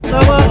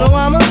There was a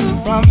woman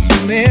from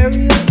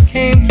Samaria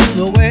came to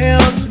the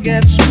well to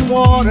get some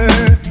water.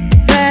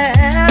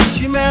 There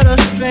she met a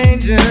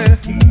stranger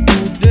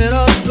who did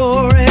a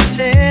story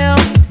tell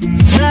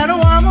that a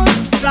woman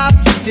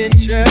dropped a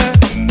pitcher.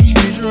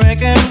 She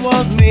drank and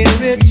was made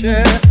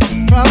richer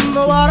from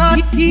the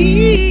water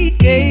he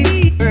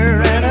gave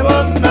her, and it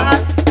was not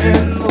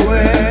in the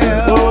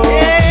well.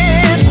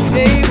 Yeah, he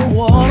gave her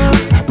water.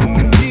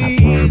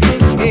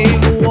 Jesus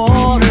gave her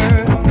water.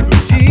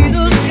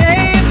 Jesus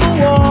gave her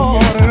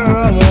water.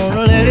 I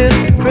wanna let his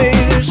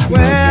praises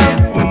swell.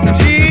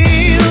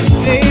 Jesus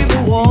gave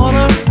her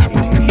water.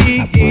 He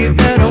gave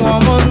that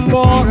woman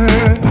water.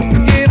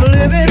 Gave a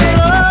living,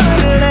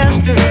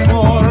 everlasting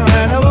water,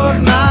 and it was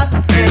not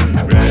in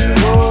the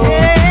well.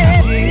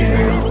 Yeah,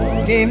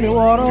 Jesus gave me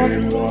water.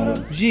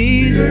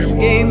 Jesus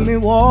gave me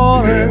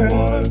water.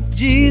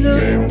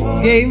 Jesus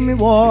gave me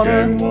water.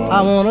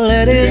 I wanna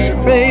let his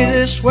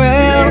praises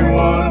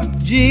swell.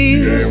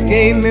 Jesus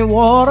gave me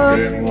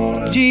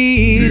water.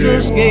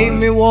 Jesus gave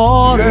me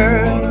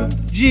water.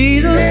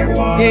 Jesus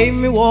gave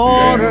me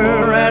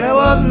water, and it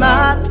was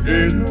not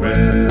in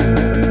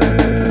vain.